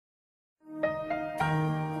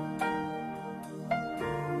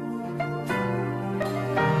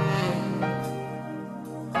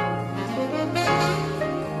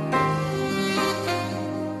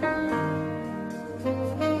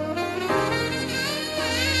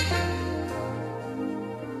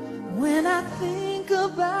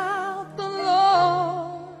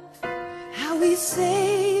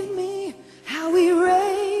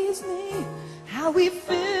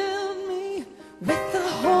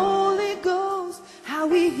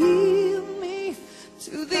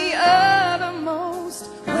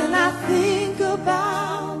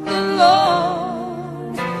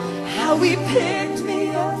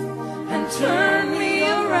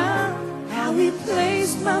He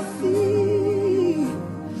placed my feet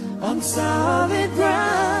on solid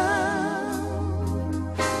ground.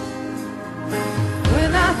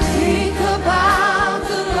 When I think about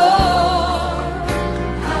the Lord,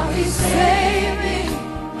 how He saved me,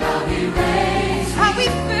 how He raised me, how He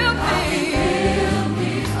filled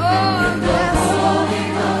me, oh, in the Holy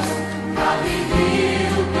Ghost, how He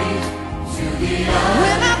healed me to the end.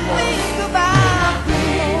 When I think about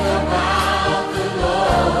the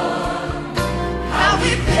Lord, how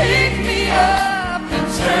He picked me up and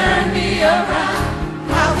turned me around,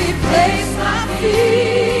 how He placed my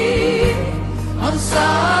feet on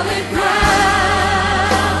solid